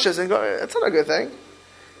gourmet lunches, and that's not a good thing.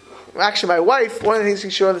 Actually, my wife, one of the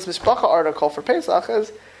things she wrote in this Mishpacha article for Pesach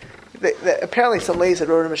is that apparently some ladies had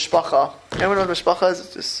wrote a Mishpacha. Everyone knows Mishpacha is?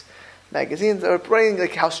 It's just magazines. They were writing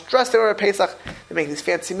like how stressed they were at Pesach. They make these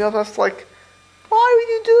fancy meals. I was like, why would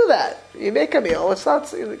you do that? You make a meal. It's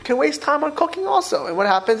not. You can waste time on cooking also. And what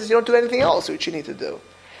happens is you don't do anything else which you need to do.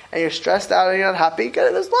 And you're stressed out and you're not happy.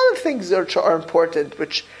 There's a lot of things that are important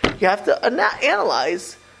which you have to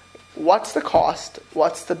analyze. What's the cost?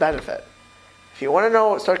 What's the benefit? If you want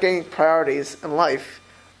to start getting priorities in life,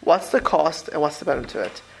 what's the cost and what's the benefit to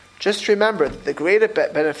it? Just remember that the greater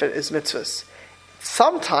benefit is mitzvahs.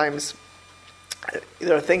 Sometimes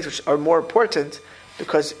there are things which are more important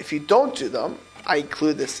because if you don't do them, I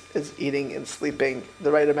include this as eating and sleeping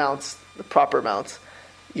the right amounts, the proper amounts,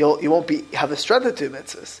 you won't have the strength to do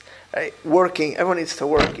mitzvahs. Right? Working, everyone needs to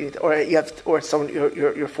work.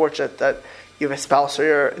 You're fortunate that you have a spouse or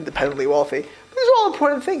you're independently wealthy. These are all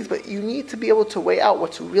important things, but you need to be able to weigh out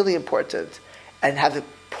what's really important and have the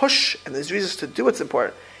push and there's reasons to do what's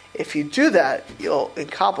important. If you do that, you'll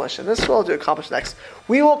accomplish, and this will accomplish next.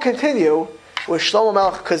 We will continue with Shlomo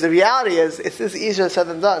Melech because the reality is it's easier said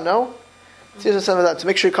than done. No, it's easier said than done. So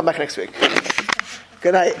make sure you come back next week.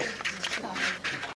 Good night.